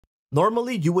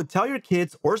Normally, you would tell your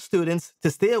kids or students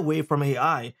to stay away from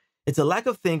AI. It's a lack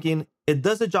of thinking, it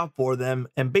does the job for them,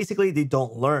 and basically they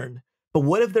don't learn. But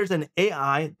what if there's an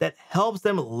AI that helps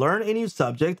them learn a new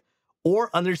subject or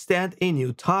understand a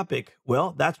new topic?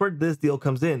 Well, that's where this deal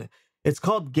comes in. It's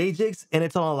called Gajix and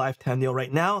it's on a lifetime deal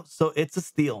right now, so it's a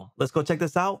steal. Let's go check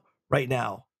this out right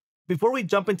now. Before we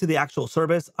jump into the actual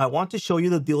service, I want to show you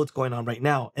the deal that's going on right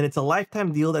now, and it's a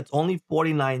lifetime deal that's only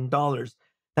 $49.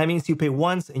 That means you pay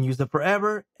once and use it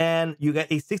forever, and you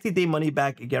get a 60-day money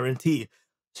back guarantee.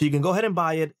 So you can go ahead and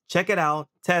buy it, check it out,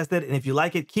 test it, and if you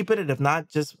like it, keep it, and if not,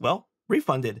 just, well,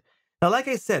 refund it. Now, like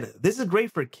I said, this is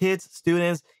great for kids,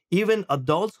 students, even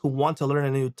adults who want to learn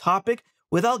a new topic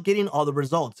without getting all the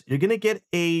results. You're going to get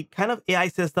a kind of AI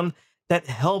system that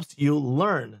helps you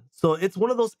learn. So it's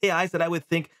one of those AIs that I would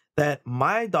think that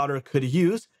my daughter could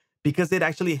use because it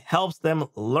actually helps them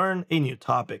learn a new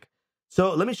topic.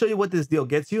 So let me show you what this deal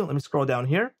gets you. Let me scroll down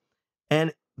here.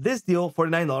 And this deal,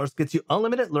 $49, gets you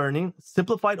unlimited learning,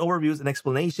 simplified overviews and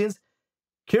explanations,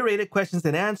 curated questions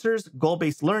and answers,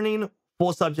 goal-based learning,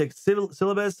 full subject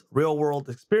syllabus, real-world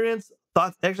experience,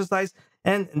 thoughts exercise,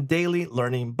 and daily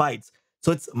learning bites.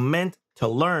 So it's meant to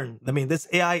learn. I mean, this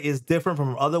AI is different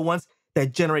from other ones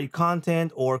that generate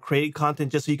content or create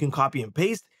content just so you can copy and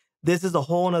paste. This is a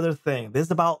whole other thing. This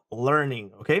is about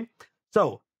learning, okay?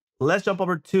 So let's jump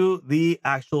over to the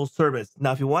actual service.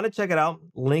 Now, if you want to check it out,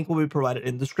 link will be provided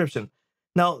in the description.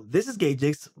 Now, this is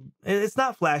Gajix. It's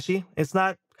not flashy. It's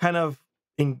not kind of,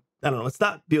 I don't know, it's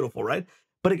not beautiful, right?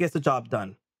 But it gets the job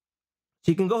done.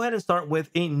 So you can go ahead and start with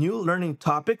a new learning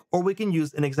topic, or we can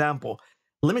use an example.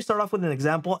 Let me start off with an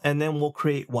example, and then we'll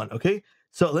create one, okay?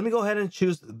 So let me go ahead and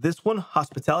choose this one,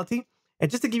 hospitality.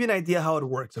 And just to give you an idea how it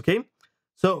works, okay?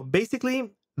 So basically,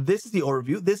 this is the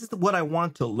overview. This is what I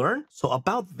want to learn. So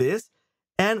about this,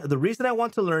 and the reason I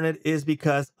want to learn it is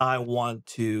because I want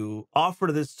to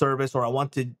offer this service or I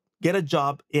want to get a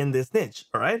job in this niche,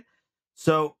 all right?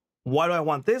 So why do I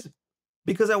want this?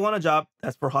 Because I want a job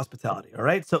that's for hospitality, all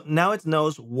right? So now it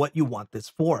knows what you want this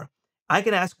for. I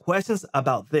can ask questions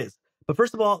about this. But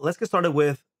first of all, let's get started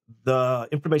with the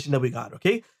information that we got,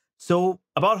 okay? So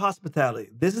about hospitality,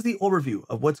 this is the overview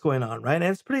of what's going on, right? And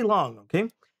it's pretty long, okay?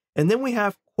 And then we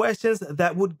have questions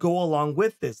that would go along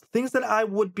with this, things that I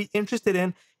would be interested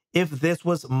in if this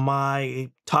was my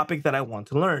topic that I want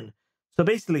to learn. So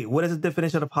basically, what is the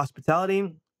definition of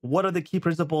hospitality? What are the key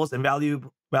principles and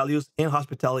values in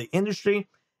hospitality industry,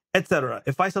 etc.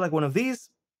 If I select one of these,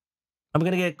 I'm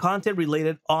going to get content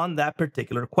related on that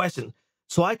particular question.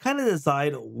 So I kind of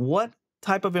decide what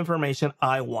type of information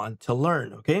I want to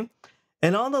learn, okay?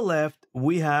 And on the left,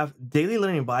 we have daily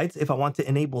learning bites. If I want to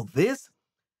enable this,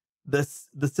 the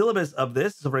syllabus of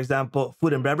this, so for example,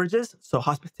 food and beverages, so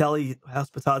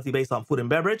hospitality based on food and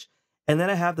beverage. And then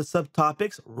I have the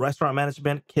subtopics, restaurant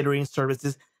management, catering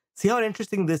services. See how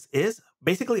interesting this is?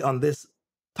 Basically on this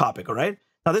topic, all right?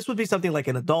 Now, this would be something like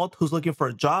an adult who's looking for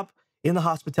a job in the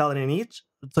hospitality niche.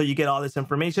 So you get all this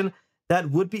information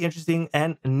that would be interesting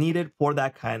and needed for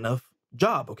that kind of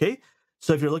job, okay?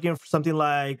 So if you're looking for something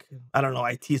like, I don't know,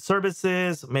 IT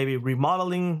services, maybe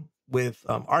remodeling with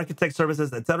architect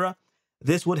services, etc.,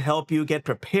 this would help you get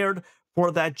prepared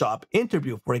for that job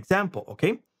interview, for example,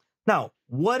 okay? Now,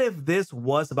 what if this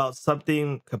was about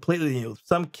something completely new?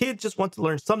 Some kids just want to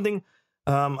learn something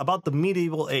about the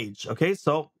medieval age, okay?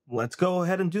 So let's go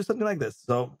ahead and do something like this.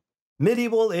 So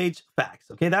medieval age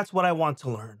facts, okay? That's what I want to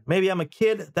learn. Maybe I'm a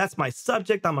kid, that's my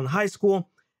subject, I'm in high school,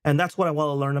 and that's what I want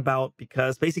to learn about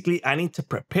because basically I need to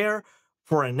prepare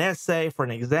for an essay, for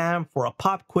an exam, for a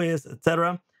pop quiz,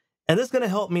 etc. And this is going to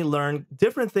help me learn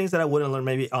different things that I wouldn't learn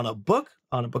maybe on a book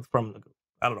from,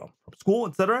 I don't know, from school,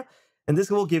 etc. And this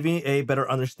will give me a better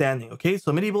understanding, okay?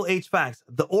 So medieval age facts,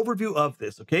 the overview of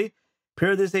this, okay?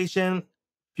 Periodization,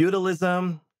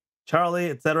 feudalism, Charlie,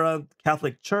 etc.,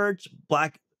 Catholic Church,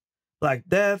 Black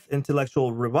Death,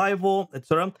 intellectual revival,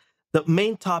 etc. The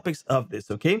main topics of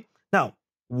this, okay? Now,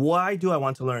 why do I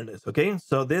want to learn this, okay?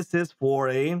 So this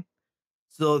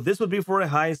would be for a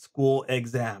high school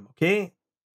exam, okay?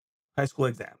 High school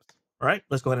exams. All right,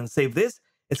 let's go ahead and save this.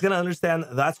 It's going to understand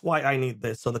that's why I need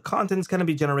this. So the content is going to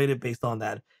be generated based on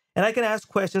that. And I can ask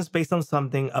questions based on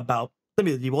something about the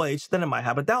medieval age that I might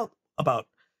have a doubt about.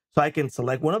 So I can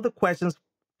select one of the questions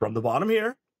from the bottom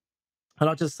here, and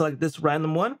I'll just select this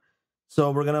random one.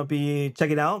 So we're going to be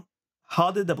checking out,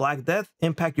 how did the Black Death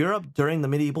impact Europe during the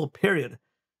medieval period?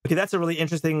 Okay, that's a really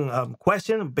interesting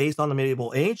question based on the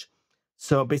medieval age.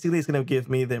 So basically, it's going to give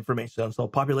me the information. So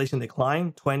population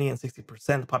decline, 20 and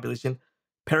 60% of population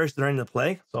perished during the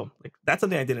plague. So that's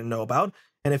something I didn't know about.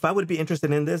 And if I would be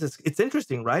interested in this, it's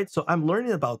interesting, right? So I'm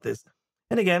learning about this.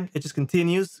 And again, it just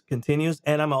continues,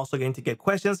 and I'm also going to get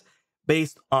questions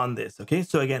based on this. Okay,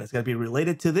 so again, it's going to be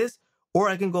related to this, or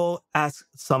I can go ask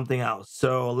something else.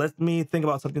 So let me think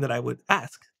about something that I would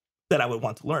ask, that I would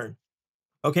want to learn.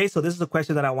 Okay, so this is a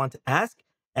question that I want to ask,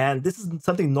 and this is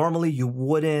something normally you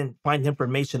wouldn't find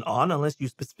information on unless you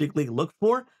specifically look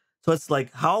for. So it's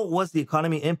like, how was the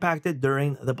economy impacted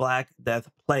during the Black Death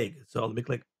Plague? So let me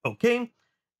click OK,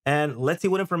 and let's see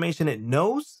what information it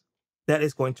knows that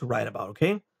it's going to write about.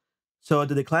 Okay, so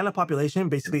the decline of population,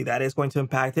 basically that is going to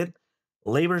impact it.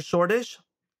 Labor shortage,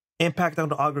 impact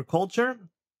on agriculture,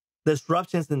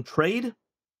 disruptions in trade.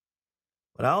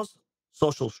 What else?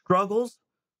 Social struggles.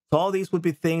 So all these would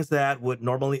be things that would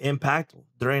normally impact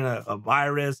during a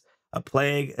virus, a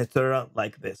plague, etc.,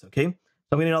 like this. Okay, so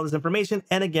I'm getting all this information,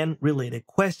 and again, related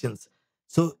questions.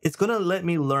 So it's going to let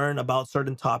me learn about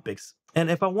certain topics. And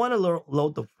if I want to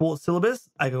load the full syllabus,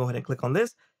 I can go ahead and click on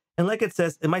this. And like it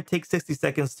says, it might take 60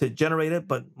 seconds to generate it,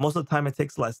 but most of the time it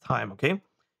takes less time. Okay,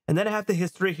 and then I have the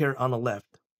history here on the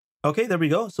left. Okay, there we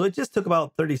go. So it just took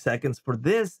about 30 seconds for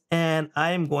this, and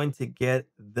I am going to get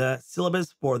the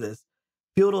syllabus for this.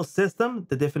 Feudal system,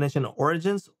 the definition of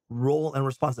origins, role and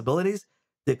responsibilities,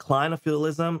 decline of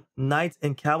feudalism, knights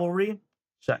and cavalry,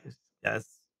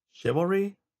 yes,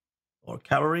 chivalry or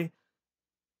cavalry.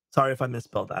 Sorry if I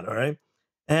misspelled that, all right?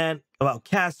 And about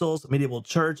castles, medieval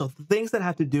church, so things that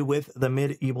have to do with the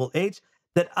medieval age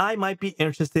that I might be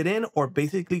interested in, or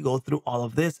basically go through all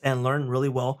of this and learn really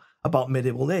well about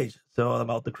medieval age. So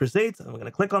about the Crusades, I'm going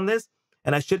to click on this,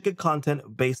 and I should get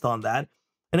content based on that.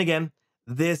 And again,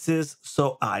 this is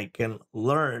so I can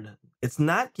learn. It's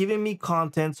not giving me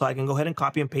content so I can go ahead and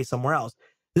copy and paste somewhere else.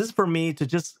 This is for me to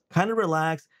just kind of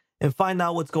relax and find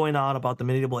out what's going on about the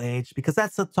medieval age, because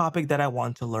that's the topic that I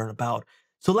want to learn about.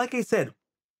 So like I said,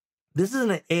 this is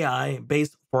an AI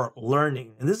based for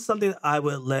learning. And this is something that I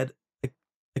would let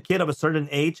a kid of a certain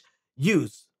age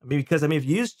use. Because if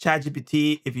you use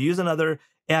ChatGPT, if you use another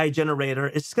AI generator,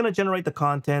 it's just going to generate the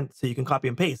content so you can copy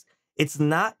and paste. It's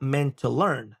not meant to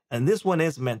learn. And this one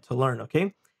is meant to learn,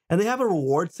 okay? And they have a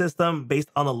reward system based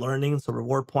on the learning. So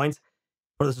reward points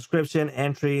for the subscription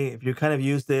entry. If you kind of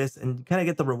use this and you kind of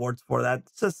get the rewards for that,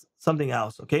 it's just something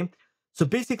else, okay? So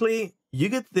basically, you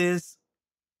get this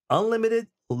unlimited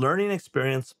learning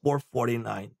experience for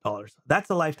 $49. That's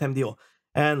a lifetime deal.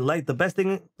 And like the best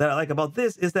thing that I like about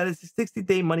this is that it's a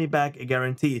 60-day money back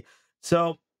guarantee.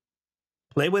 So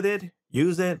play with it,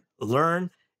 use it,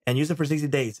 learn, and use it for 60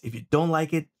 days. If you don't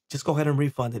like it, just go ahead and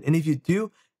refund it. And if you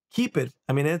do, keep it.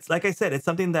 It's like I said, it's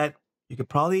something that you could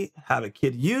probably have a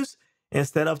kid use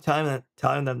instead of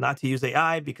telling them not to use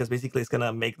AI, because basically it's going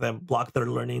to make them block their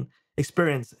learning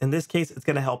experience. In this case, it's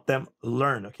going to help them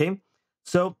learn, okay?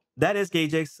 So that is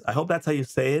Gajix. I hope that's how you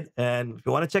say it. And if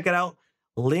you want to check it out,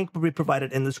 link will be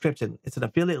provided in the description. It's an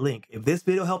affiliate link. If this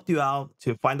video helped you out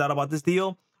to find out about this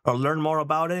deal or learn more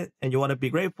about it and you want to be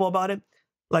grateful about it,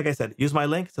 like I said, use my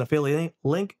link. It's an affiliate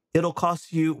link. It'll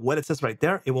cost you what it says right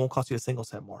there. It won't cost you a single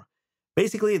cent more.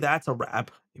 Basically, that's a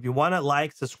wrap. If you want to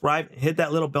like, subscribe, hit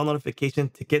that little bell notification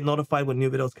to get notified when new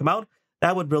videos come out,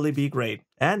 that would really be great.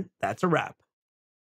 And that's a wrap.